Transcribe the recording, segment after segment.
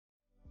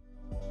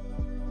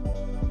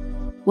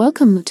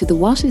Welcome to the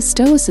What is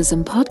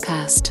Stoicism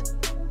podcast.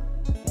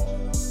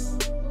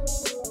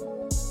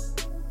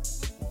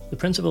 The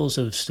principles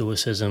of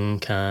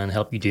Stoicism can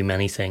help you do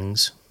many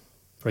things.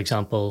 For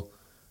example,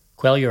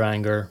 quell your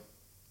anger,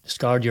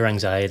 discard your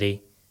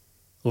anxiety,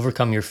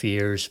 overcome your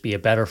fears, be a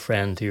better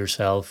friend to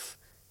yourself,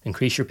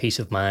 increase your peace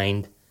of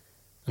mind,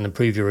 and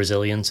improve your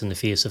resilience in the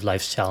face of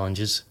life's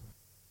challenges.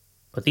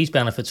 But these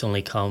benefits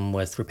only come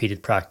with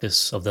repeated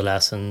practice of the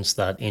lessons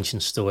that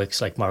ancient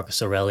Stoics like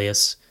Marcus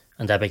Aurelius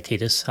and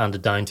Epictetus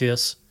handed down to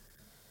us.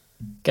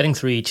 Getting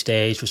through each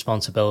day's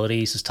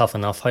responsibilities is tough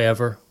enough,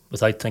 however,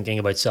 without thinking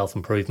about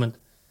self-improvement.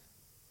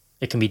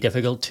 It can be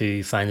difficult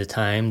to find the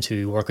time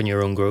to work on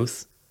your own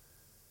growth,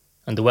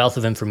 and the wealth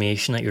of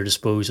information at your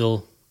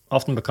disposal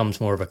often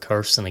becomes more of a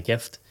curse than a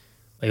gift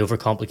by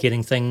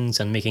overcomplicating things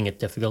and making it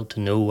difficult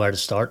to know where to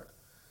start.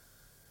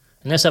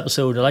 In this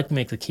episode, I'd like to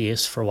make the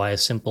case for why a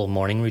simple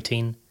morning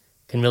routine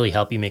can really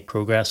help you make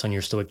progress on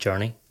your Stoic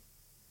journey.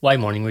 Why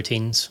morning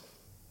routines?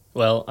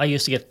 Well, I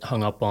used to get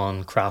hung up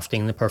on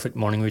crafting the perfect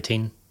morning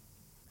routine.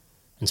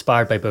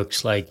 Inspired by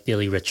books like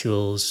Daily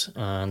Rituals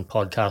and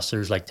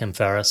podcasters like Tim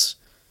Ferriss,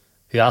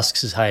 who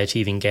asks his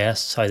high-achieving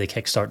guests how they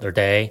kickstart their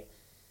day,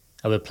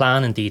 I would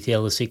plan in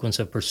detail the sequence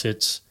of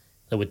pursuits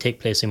that would take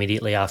place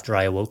immediately after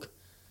I awoke.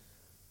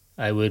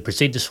 I would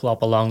proceed to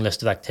swap a long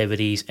list of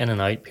activities in and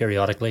out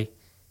periodically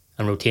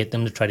and rotate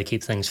them to try to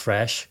keep things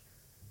fresh.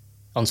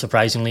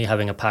 Unsurprisingly,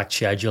 having a packed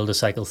schedule to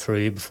cycle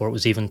through before it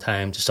was even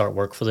time to start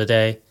work for the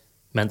day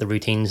meant the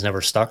routines never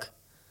stuck.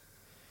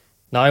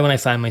 Now when I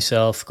find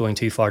myself going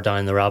too far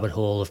down the rabbit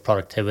hole of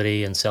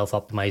productivity and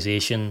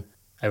self-optimization,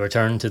 I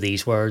return to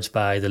these words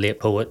by the late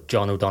poet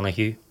John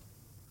O'Donoghue.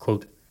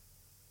 Quote,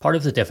 "Part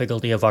of the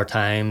difficulty of our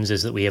times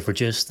is that we have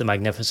reduced the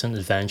magnificent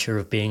adventure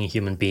of being a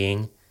human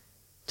being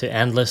to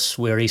endless,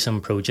 wearisome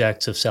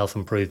projects of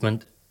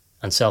self-improvement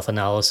and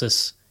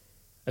self-analysis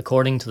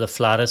according to the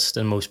flattest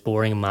and most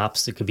boring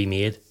maps that could be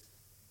made.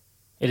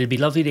 It'd be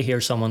lovely to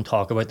hear someone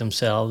talk about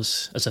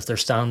themselves as if they're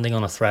standing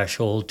on a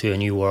threshold to a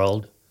new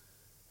world,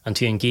 and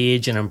to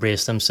engage and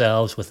embrace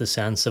themselves with a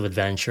sense of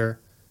adventure,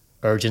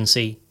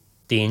 urgency,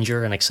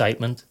 danger and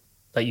excitement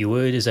that you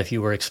would as if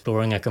you were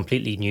exploring a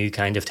completely new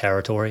kind of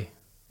territory."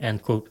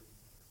 End quote.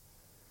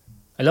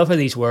 I love how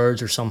these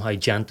words are somehow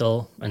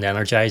gentle and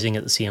energizing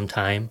at the same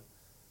time,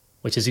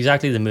 which is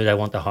exactly the mood I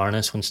want to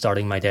harness when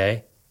starting my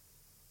day.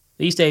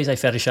 These days I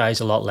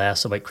fetishize a lot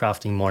less about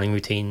crafting morning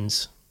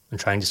routines and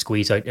trying to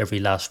squeeze out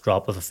every last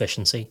drop of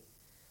efficiency.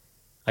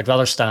 I'd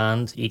rather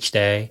stand each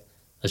day,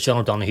 as John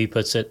O'Donoghue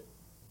puts it,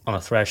 on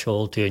a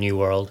threshold to a new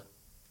world.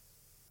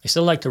 I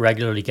still like to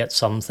regularly get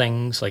some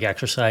things like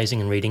exercising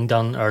and reading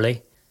done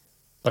early,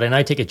 but I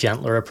now take a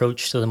gentler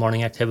approach to the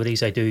morning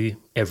activities I do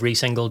every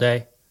single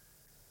day.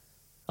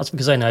 That's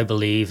because I now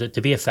believe that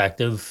to be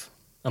effective,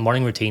 a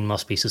morning routine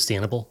must be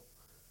sustainable.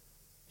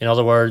 In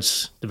other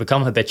words, to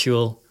become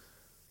habitual,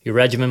 your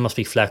regimen must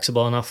be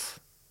flexible enough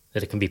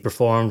that it can be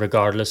performed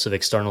regardless of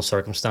external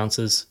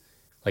circumstances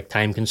like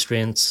time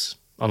constraints,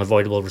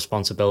 unavoidable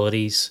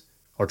responsibilities,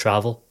 or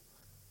travel.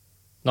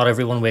 Not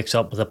everyone wakes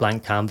up with a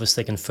blank canvas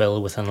they can fill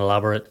with an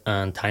elaborate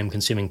and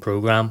time-consuming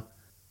program,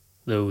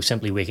 though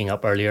simply waking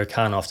up earlier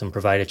can often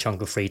provide a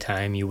chunk of free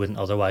time you wouldn't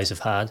otherwise have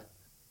had.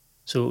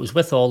 So it was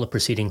with all the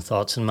preceding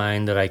thoughts in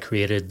mind that I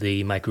created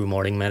the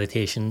micro-morning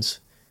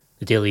meditations,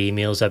 the daily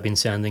emails I've been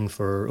sending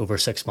for over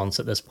 6 months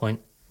at this point.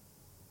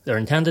 They're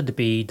intended to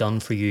be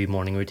done-for-you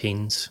morning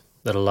routines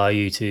that allow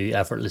you to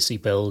effortlessly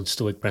build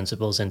Stoic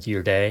principles into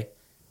your day,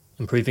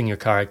 improving your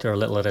character a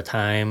little at a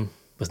time,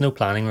 with no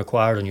planning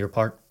required on your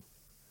part.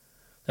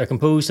 They're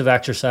composed of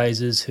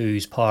exercises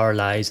whose power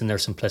lies in their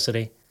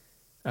simplicity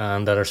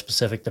and that are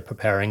specific to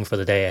preparing for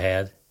the day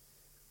ahead.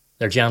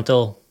 They're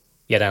gentle,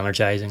 yet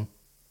energizing.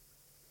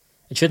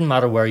 It shouldn't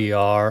matter where you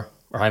are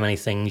or how many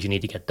things you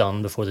need to get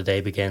done before the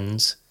day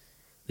begins.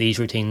 These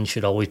routines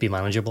should always be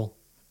manageable.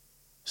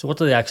 So what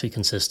do they actually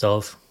consist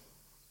of?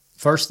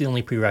 First, the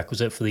only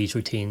prerequisite for these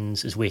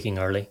routines is waking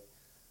early,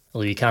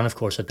 although you can of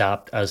course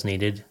adapt as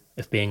needed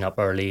if being up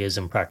early is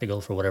impractical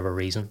for whatever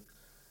reason.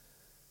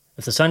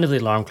 If the sound of the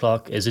alarm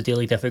clock is a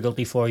daily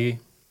difficulty for you,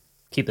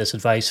 keep this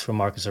advice from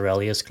Marcus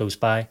Aurelius close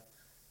by.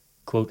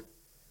 Quote,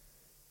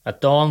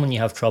 "At dawn when you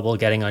have trouble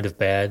getting out of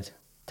bed,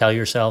 tell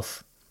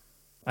yourself,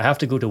 I have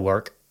to go to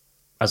work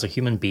as a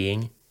human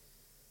being.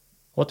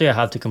 What do I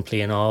have to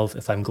complain of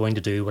if I'm going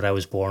to do what I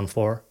was born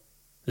for?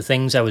 The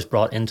things I was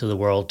brought into the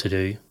world to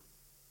do?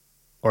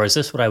 Or is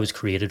this what I was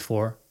created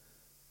for?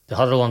 To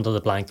huddle under the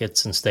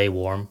blankets and stay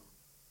warm?"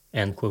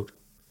 End quote.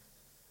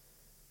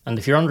 And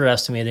if you're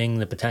underestimating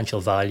the potential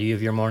value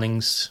of your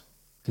mornings,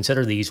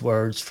 consider these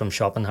words from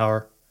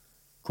Schopenhauer.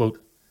 Quote,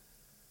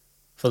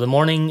 "For the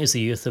morning is the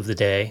youth of the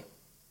day,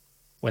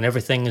 when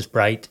everything is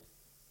bright,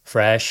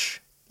 fresh,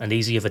 and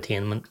easy of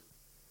attainment.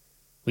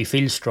 We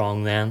feel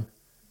strong then,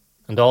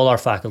 and all our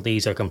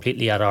faculties are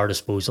completely at our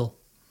disposal.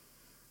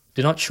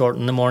 Do not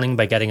shorten the morning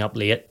by getting up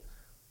late,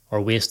 or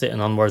waste it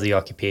in unworthy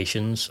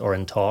occupations or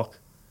in talk.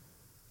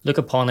 Look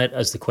upon it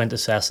as the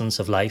quintessence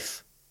of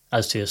life,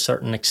 as to a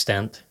certain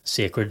extent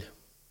sacred."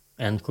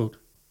 End quote.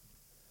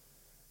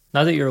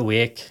 Now that you're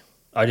awake,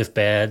 out of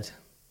bed,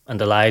 and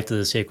alive to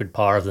the sacred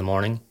power of the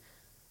morning,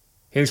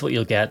 here's what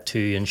you'll get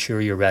to ensure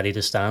you're ready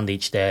to stand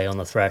each day on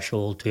the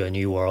threshold to a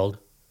new world.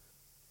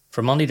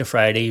 From Monday to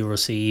Friday, you'll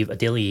receive a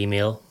daily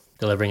email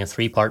delivering a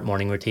 3-part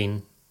morning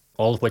routine,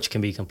 all of which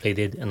can be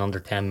completed in under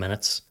 10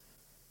 minutes.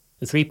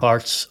 The 3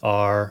 parts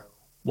are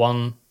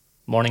 1.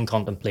 Morning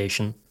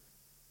contemplation,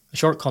 a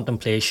short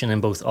contemplation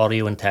in both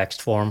audio and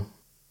text form,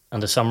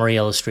 and a summary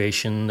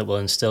illustration that will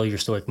instill your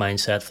Stoic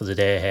mindset for the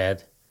day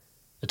ahead.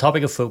 The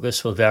topic of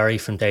focus will vary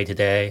from day to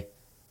day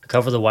to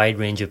cover the wide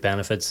range of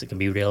benefits that can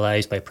be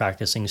realised by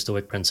practicing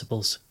Stoic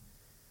principles.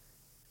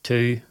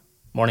 2.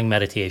 Morning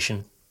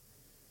meditation.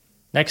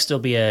 Next,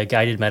 there'll be a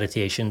guided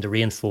meditation to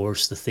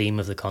reinforce the theme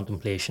of the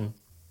contemplation.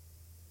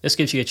 This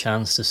gives you a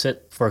chance to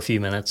sit for a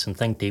few minutes and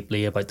think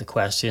deeply about the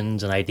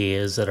questions and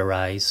ideas that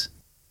arise.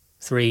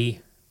 3.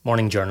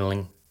 Morning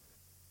journaling.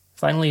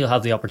 Finally, you'll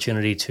have the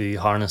opportunity to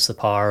harness the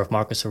power of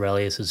Marcus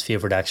Aurelius'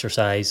 favourite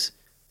exercise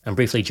and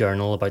briefly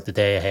journal about the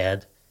day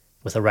ahead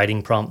with a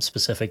writing prompt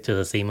specific to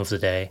the theme of the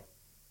day.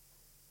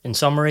 In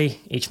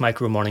summary, each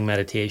micro morning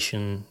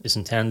meditation is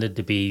intended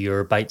to be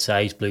your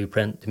bite-sized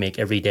blueprint to make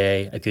every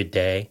day a good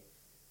day,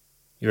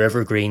 your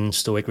evergreen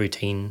Stoic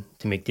routine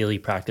to make daily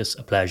practice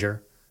a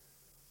pleasure,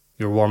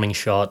 your warming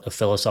shot of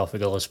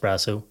philosophical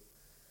espresso.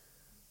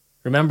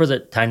 Remember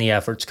that tiny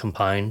efforts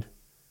compound.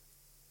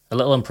 A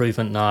little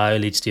improvement now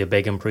leads to a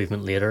big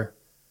improvement later.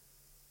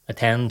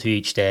 Attend to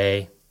each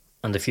day,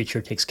 and the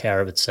future takes care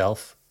of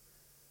itself.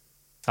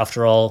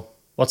 After all,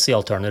 what's the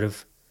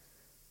alternative?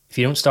 If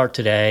you don't start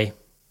today,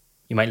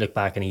 you might look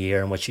back in a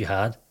year and wish you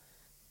had.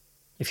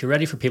 If you're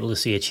ready for people to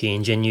see a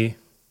change in you,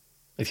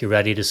 if you're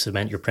ready to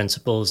cement your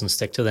principles and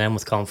stick to them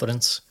with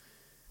confidence,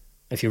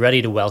 if you're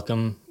ready to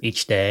welcome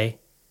each day,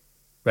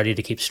 ready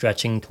to keep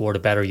stretching toward a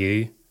better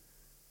you,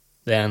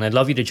 then I'd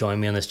love you to join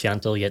me on this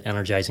gentle yet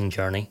energizing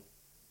journey.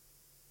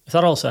 If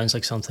that all sounds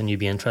like something you'd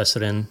be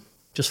interested in,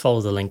 just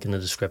follow the link in the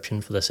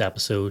description for this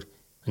episode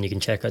and you can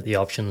check out the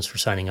options for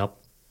signing up.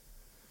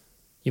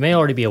 You may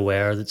already be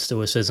aware that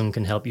Stoicism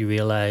can help you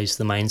realise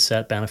the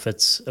mindset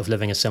benefits of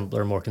living a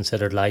simpler, more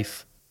considered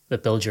life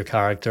that builds your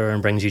character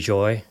and brings you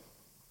joy.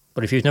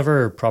 But if you've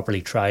never properly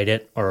tried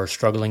it or are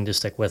struggling to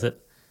stick with it,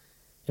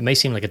 it may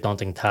seem like a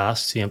daunting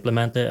task to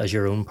implement it as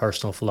your own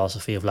personal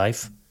philosophy of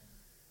life.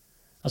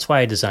 That's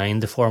why I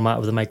designed the format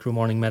of the micro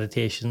morning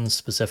meditations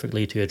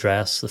specifically to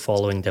address the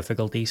following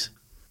difficulties.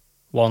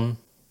 1.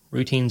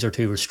 Routines are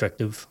too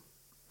restrictive.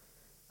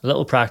 A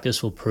little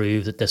practice will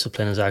prove that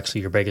discipline is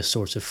actually your biggest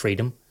source of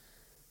freedom.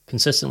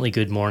 Consistently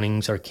good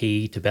mornings are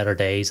key to better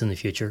days in the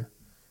future.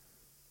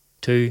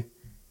 2.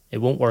 It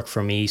won't work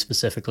for me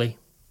specifically.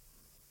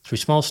 Through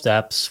small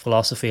steps,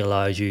 philosophy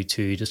allows you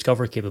to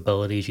discover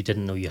capabilities you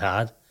didn't know you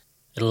had.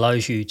 It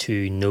allows you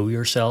to know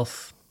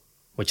yourself,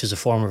 which is a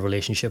form of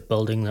relationship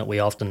building that we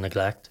often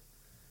neglect.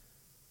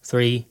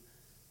 3.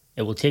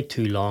 It will take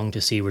too long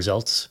to see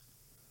results.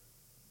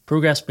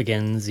 Progress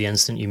begins the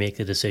instant you make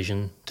the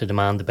decision to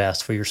demand the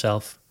best for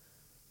yourself.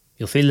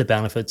 You'll feel the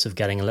benefits of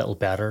getting a little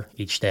better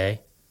each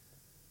day.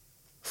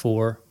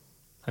 4.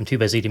 I'm too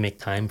busy to make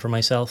time for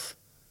myself.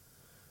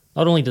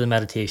 Not only do the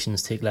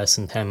meditations take less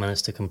than 10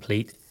 minutes to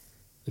complete,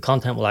 the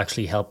content will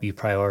actually help you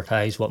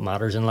prioritise what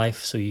matters in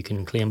life so you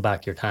can claim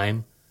back your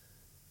time.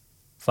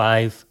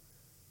 5.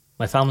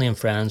 My family and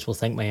friends will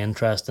think my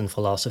interest in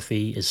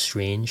philosophy is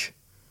strange.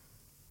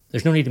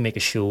 There's no need to make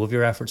a show of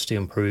your efforts to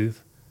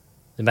improve.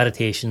 The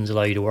meditations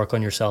allow you to work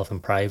on yourself in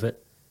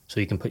private so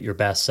you can put your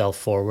best self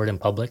forward in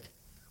public.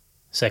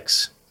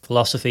 6.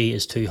 Philosophy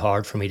is too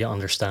hard for me to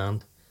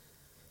understand.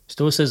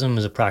 Stoicism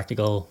is a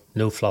practical,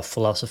 no-fluff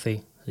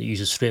philosophy that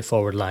uses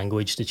straightforward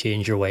language to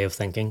change your way of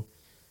thinking.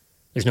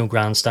 There's no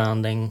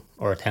grandstanding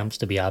or attempts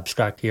to be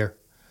abstract here.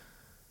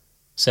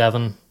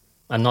 7.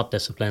 I'm not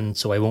disciplined,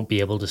 so I won't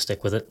be able to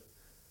stick with it.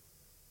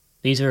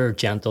 These are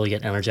gentle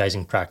yet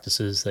energizing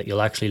practices that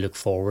you'll actually look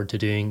forward to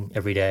doing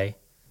every day.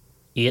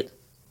 8.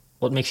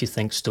 What makes you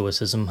think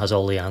Stoicism has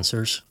all the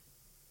answers?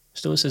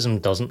 Stoicism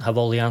doesn't have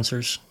all the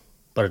answers,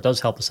 but it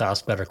does help us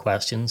ask better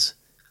questions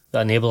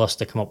that enable us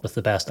to come up with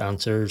the best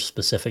answers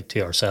specific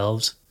to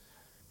ourselves.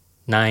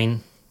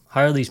 9.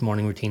 How are these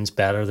morning routines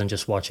better than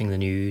just watching the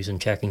news and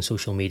checking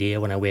social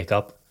media when I wake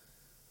up?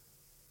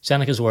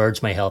 Seneca's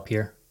words may help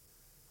here.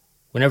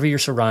 Whenever you're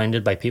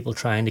surrounded by people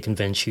trying to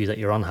convince you that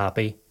you're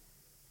unhappy,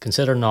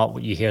 consider not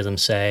what you hear them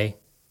say,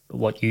 but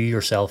what you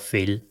yourself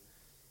feel.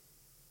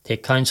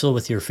 Take counsel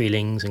with your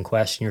feelings and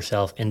question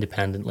yourself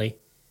independently,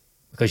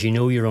 because you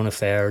know your own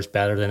affairs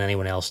better than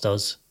anyone else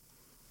does.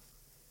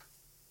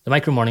 The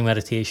micro morning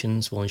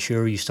meditations will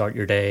ensure you start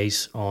your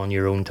days on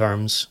your own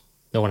terms,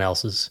 no one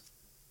else's.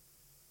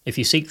 If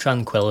you seek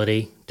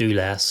tranquility, do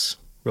less,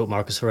 wrote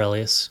Marcus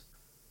Aurelius.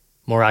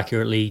 More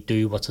accurately,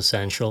 do what's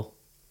essential,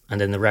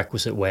 and in the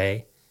requisite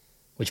way,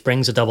 which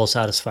brings a double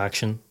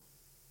satisfaction.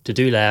 To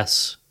do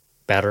less,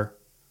 better.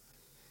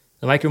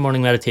 The micro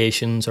morning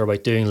meditations are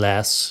about doing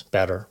less,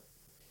 better.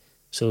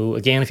 So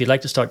again, if you'd like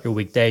to start your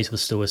weekdays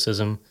with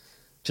Stoicism,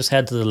 just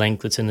head to the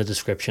link that's in the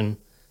description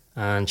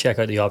and check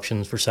out the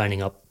options for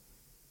signing up.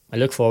 I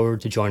look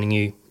forward to joining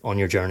you on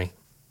your journey.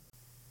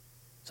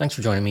 Thanks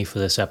for joining me for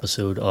this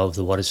episode of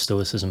the What is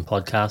Stoicism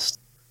podcast.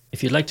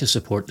 If you'd like to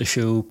support the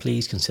show,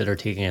 please consider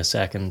taking a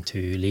second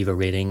to leave a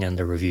rating and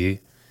a review.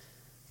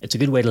 It's a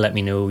good way to let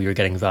me know you're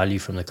getting value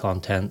from the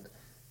content,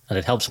 and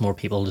it helps more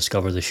people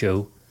discover the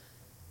show.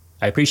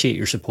 I appreciate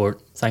your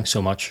support. Thanks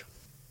so much.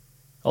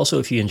 Also,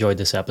 if you enjoyed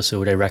this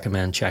episode, I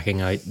recommend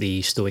checking out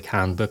the Stoic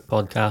Handbook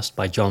podcast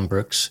by John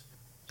Brooks.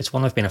 It's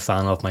one I've been a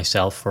fan of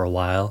myself for a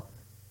while.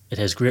 It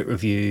has great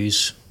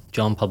reviews.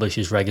 John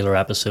publishes regular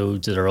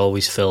episodes that are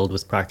always filled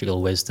with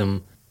practical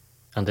wisdom,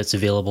 and it's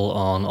available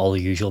on all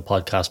the usual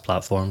podcast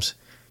platforms.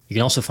 You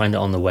can also find it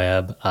on the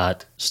web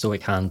at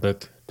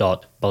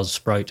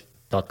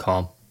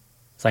stoichandbook.buzzsprout.com.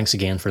 Thanks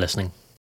again for listening.